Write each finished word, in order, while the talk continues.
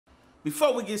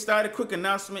Before we get started, quick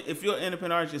announcement. If you're an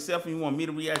independent artist yourself and you want me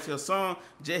to react to your song,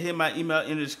 just hit my email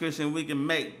in the description. We can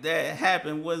make that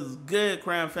happen. What's good,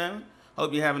 Crown family?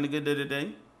 Hope you're having a good day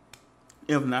today.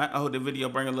 If not, I hope the video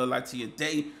bring a little light to your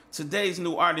day. Today's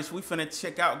new artist we finna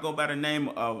check out go by the name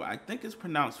of, I think it's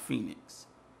pronounced Phoenjx.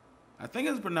 I think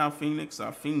it's pronounced Phoenix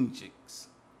or Phoenjx.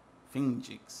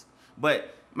 Phoenjx.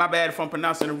 But my bad if I'm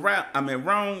pronouncing it right. I mean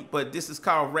wrong, but this is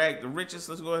called Rag the Riches.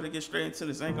 Let's go ahead and get straight into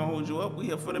this. Ain't gonna hold you up. We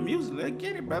here for the music. Let's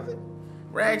get it, brother.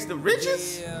 Rags the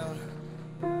Riches? Yeah.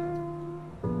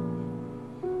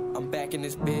 I'm back in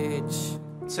this bitch.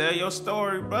 Tell your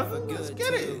story, brother. Let's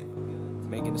get it.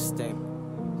 Making a statement.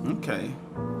 Okay.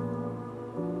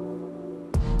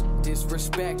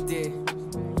 Disrespected.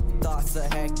 Thoughts are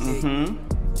hectic.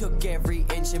 Took every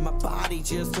inch in my body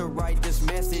just to write this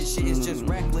message. Shit is just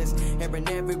reckless. Hearing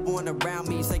everyone around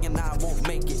me saying I won't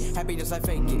make it. Happiness I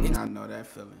fake it. I know that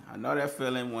feeling. I know that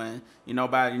feeling when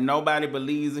nobody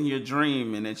believes in your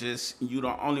dream, and it's just you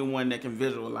the only one that can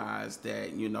visualize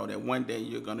that. You know that one day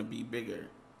you're gonna be bigger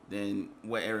than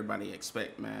what everybody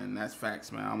expect, man. That's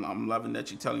facts, man. I'm loving that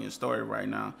you're telling your story right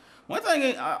now. One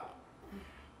thing,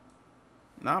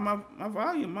 my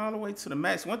volume all the way to the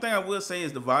max. One thing I will say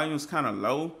is the volume's kind of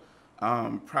low.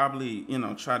 Probably,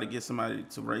 try to get somebody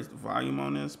to raise the volume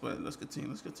on this, but let's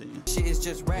continue. Shit is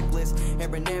just reckless.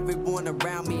 Hearing everyone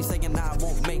around me saying I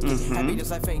won't make it.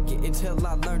 Happiness I fake it until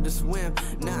I learn to swim.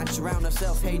 Not drown of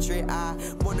self-hatred. I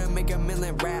wanna make a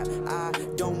million rap. I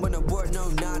don't wanna work no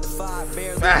 9 to 5.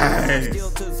 Barely still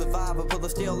to survive, but pull the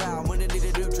steel out when it need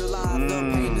to neutralize the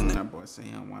pain in the. That boy say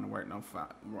he don't wanna work no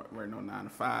 9 to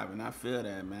 5, and I feel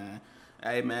that, man.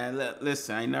 Hey man,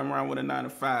 listen, ain't nothing wrong with a 9 to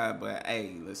 5, but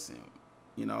hey, listen,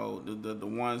 the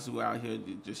ones who out here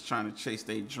just trying to chase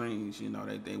their dreams,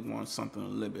 they want something a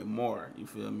little bit more. You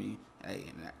feel me? Hey,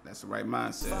 that's the right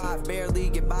mindset. Barely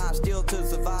get by, still to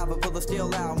survive, but pull the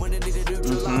steel out when it needed to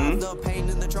neutralize the pain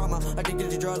and the trauma. Addicted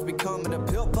to drugs, becoming a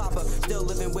pill popper. Still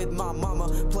living with my mama,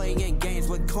 playing in games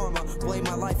with karma. Blame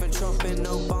my life and Trump and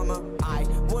Obama. I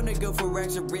wanna go for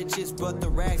rags of riches, but the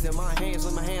rags in my hands,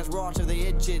 let my hands raw to the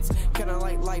itches. Kinda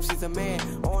like life, she's a man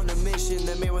on a mission,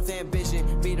 the man with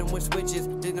ambition. Beat him with switches,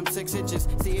 did him 6 inches.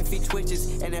 See if he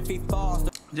twitches, and if he falls.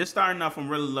 Just starting off, I'm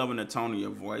really loving the tone of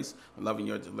your voice. I'm loving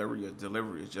your delivery. Your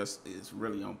delivery is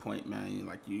really on point, man.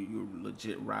 Like you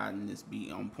legit riding this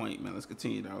beat on point, man. Let's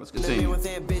continue, though. Let's continue. With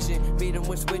ambition, beat him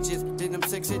with switches, did him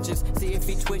 6 inches. See if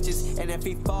he twitches, and if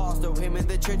he falls, throw him in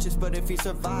the trenches. But if he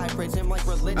survives, praise him like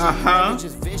religion.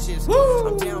 Just vicious. Woo!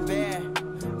 I'm down bad,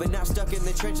 but not stuck in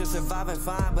the trenches. Surviving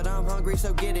fine, but I'm hungry,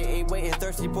 so get it. Ain't waiting,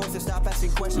 thirsty boys to stop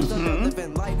asking questions. Don't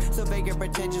living life so vague and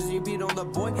pretentious. You beat on the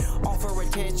boy, offer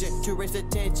attention to raise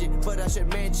attention. But I should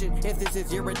mention, if this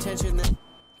is your attention, then.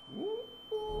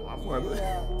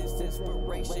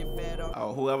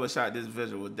 Oh, whoever shot this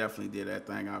visual definitely did that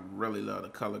thing. I really love the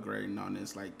color grading on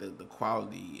this. Like the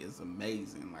quality is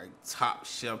amazing, like top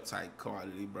shelf type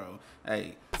quality, bro.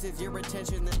 Hey, this is your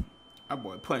attention, then. My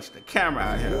boy punched the camera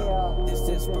out here. This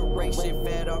inspiration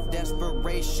fed off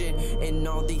desperation, and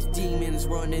all these demons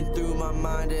running through my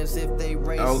mind as if they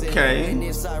racing. Okay. And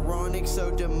it's ironic, so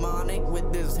demonic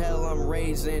with this hell I'm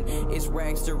raising. It's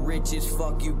rags to riches,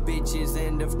 fuck you bitches,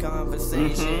 end of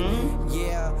conversation.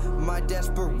 Yeah, my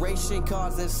desperation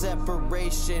causing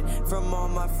separation from all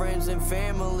my friends and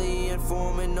family, and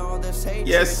forming all this hatred.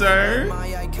 Yes, sir. Am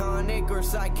I iconic or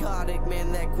psychotic?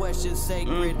 Man, that question's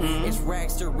sacred. It's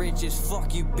rags to riches.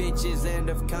 Fuck you bitches, end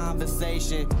of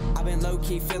conversation. I've been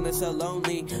low-key feeling so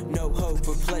lonely. No hope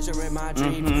or pleasure in my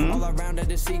dreams. All around I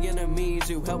just see enemies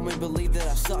who help me believe that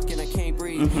I suck and I can't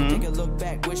breathe. Take a look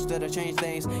back, wish that I changed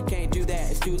things. Can't do that,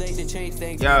 it's too late to change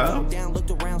things. Fell down, looked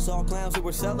around, saw clowns who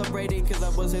were celebrating cause I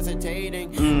was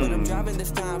hesitating. But I'm driving this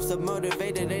time, so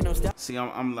motivated, ain't no stop. See,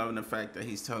 I'm loving the fact that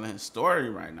he's telling his story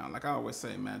right now. Like I always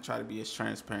say, man, try to be as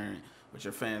transparent with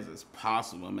your fans as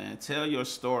possible, man. Tell your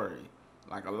story.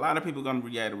 Like a lot of people gonna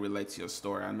relate to your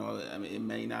story. I know, it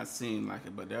may not seem like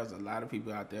it, but there's a lot of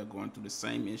people out there going through the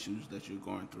same issues that you're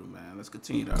going through, man. Let's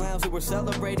continue though. Clowns who were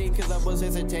celebrating cause I was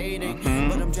hesitating.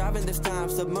 But I'm driving this time,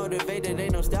 so motivated,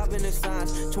 ain't no stopping the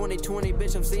signs. 2020,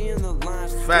 bitch, I'm seeing the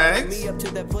lines. Facts. Me up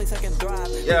to that place I can thrive.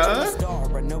 Yeah. I'm a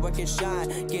star, I know I can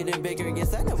shine. Getting bigger,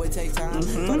 yes, I know it takes time.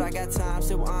 But I got time,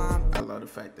 so I love the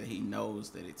fact that he knows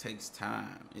that it takes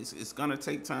time. It's gonna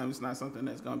take time. It's not something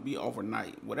that's gonna be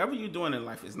overnight. Whatever you're doing in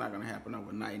life, it's not gonna happen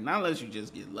overnight. Not unless you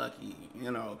just get lucky,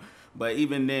 But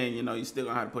even then, you still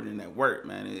gonna have to put in that work,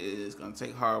 man. It's gonna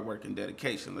take hard work and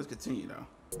dedication. Let's continue though.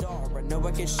 Star, I know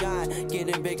I can shine,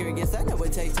 getting bigger, yes I know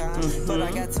it take time, but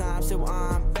I got time, so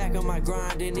I'm back on my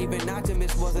grind, and even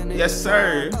Optimus wasn't in yes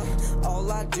sir.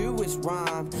 All I do is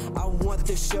rhyme, I want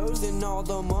the shows and all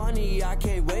the money, I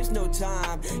can't waste no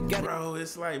time. Bro,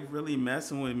 it's like really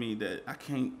messing with me that I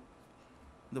can't,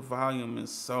 the volume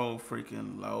is so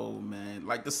freaking low, man.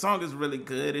 Like the song is really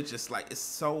good, it's just like it's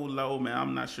so low, man.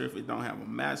 I'm not sure if it don't have a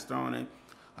master on it,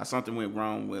 or something went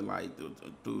wrong with like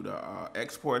through the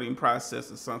exporting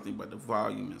process or something, but the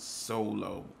volume is so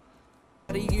low.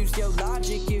 Use your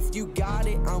logic if you got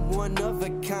it, I'm one of a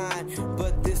kind,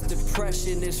 but this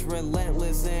depression is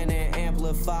relentless and it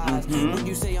amplifies. When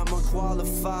you say I'm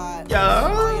unqualified,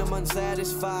 I am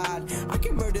unsatisfied. I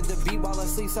can murder the beat while I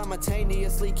sleep,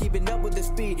 simultaneously keeping up with the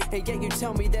speed, and yet you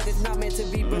tell me that it's not meant to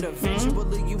be, but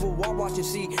eventually you will all watch and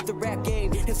see. The rap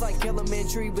game, it's like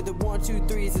elementary with the 1, 2,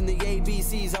 3s and the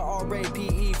ABCs are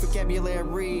RAPE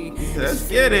vocabulary. Let's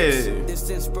get it. This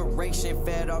inspiration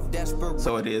fed off desperation.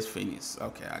 So it is Phoenjx.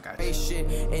 Okay, I got you.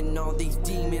 And all these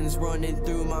demons running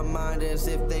through my mind as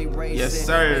if they racing. Yes,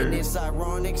 sir. And it's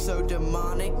ironic, so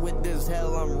demonic with this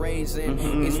hell I'm raising.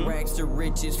 It's rags to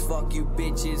riches, fuck you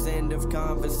bitches, end of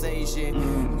conversation.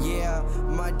 Yeah,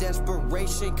 my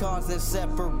desperation causes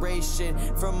separation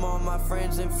from all my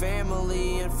friends and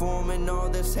family, and forming all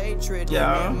this hatred.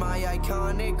 Am I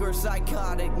iconic or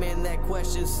psychotic? Man, that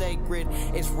question's sacred.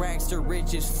 It's rags to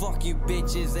riches, fuck you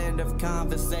bitches, end of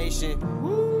conversation.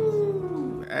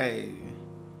 Hey,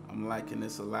 I'm liking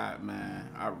this a lot, man.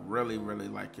 I really, really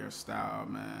like your style,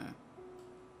 man.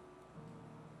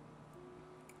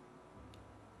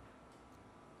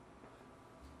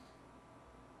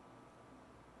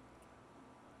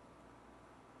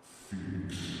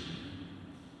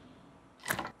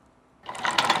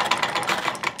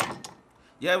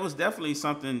 Yeah, it was definitely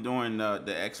something during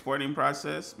the exporting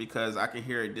process, because I can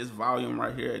hear this volume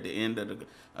right here at the end of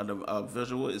the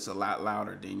visual is a lot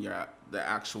louder than the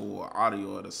actual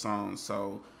audio of the song.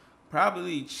 So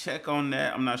probably check on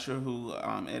that. I'm not sure who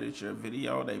edited your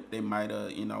video. They might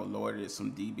have lowered it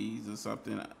some dBs or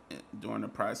something during the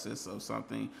process of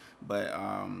something. But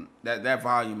that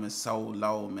volume is so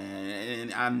low, man.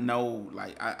 And I know,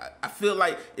 like, I feel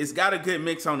like it's got a good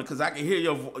mix on it, because I can hear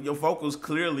your vocals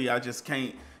clearly. I just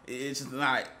can't. It's just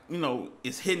not,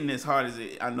 it's hitting as hard as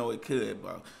I know it could.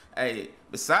 But hey,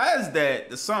 besides that,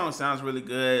 the song sounds really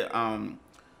good.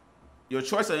 Your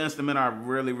choice of instrument, I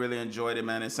really, really enjoyed it,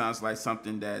 man. It sounds like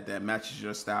something that matches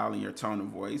your style and your tone of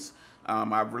voice.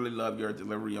 I really love your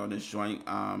delivery on this joint.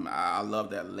 I love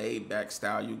that laid back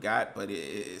style you got, but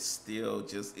it's still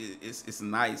just, it's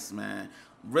nice, man.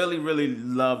 Really, really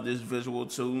love this visual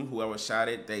too. Whoever shot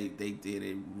it, they did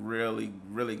a really,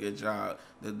 really good job.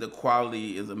 The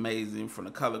quality is amazing, from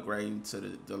the color grading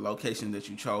to the location that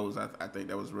you chose. I think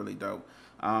that was really dope.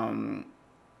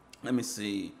 Let me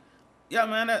see. Yeah,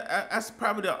 man, that's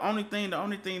probably the only thing. The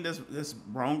only thing that's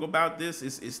wrong about this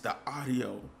is the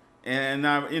audio, and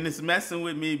it's messing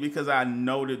with me, because I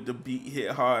know that the beat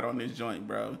hit hard on this joint,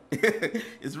 bro.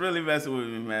 It's really messing with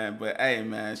me, man. But hey,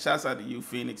 man, shouts out to you,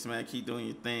 Phoenjx, man. Keep doing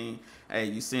your thing. Hey,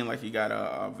 you seem like you got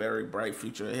a very bright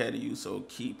future ahead of you, so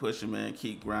keep pushing, man.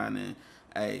 Keep grinding.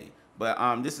 Hey.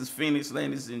 But this is Phoenjx,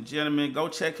 ladies and gentlemen. Go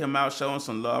check him out. Show him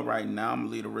some love right now. I'm going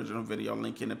to leave the original video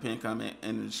link in the pinned comment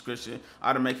in the description.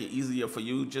 To make it easier for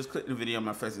you, just click the video on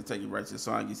my face and take you right to the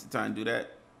song. Get some time to do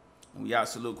that. And we out.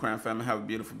 Salute, Crown Family. Have a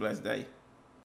beautiful, blessed day.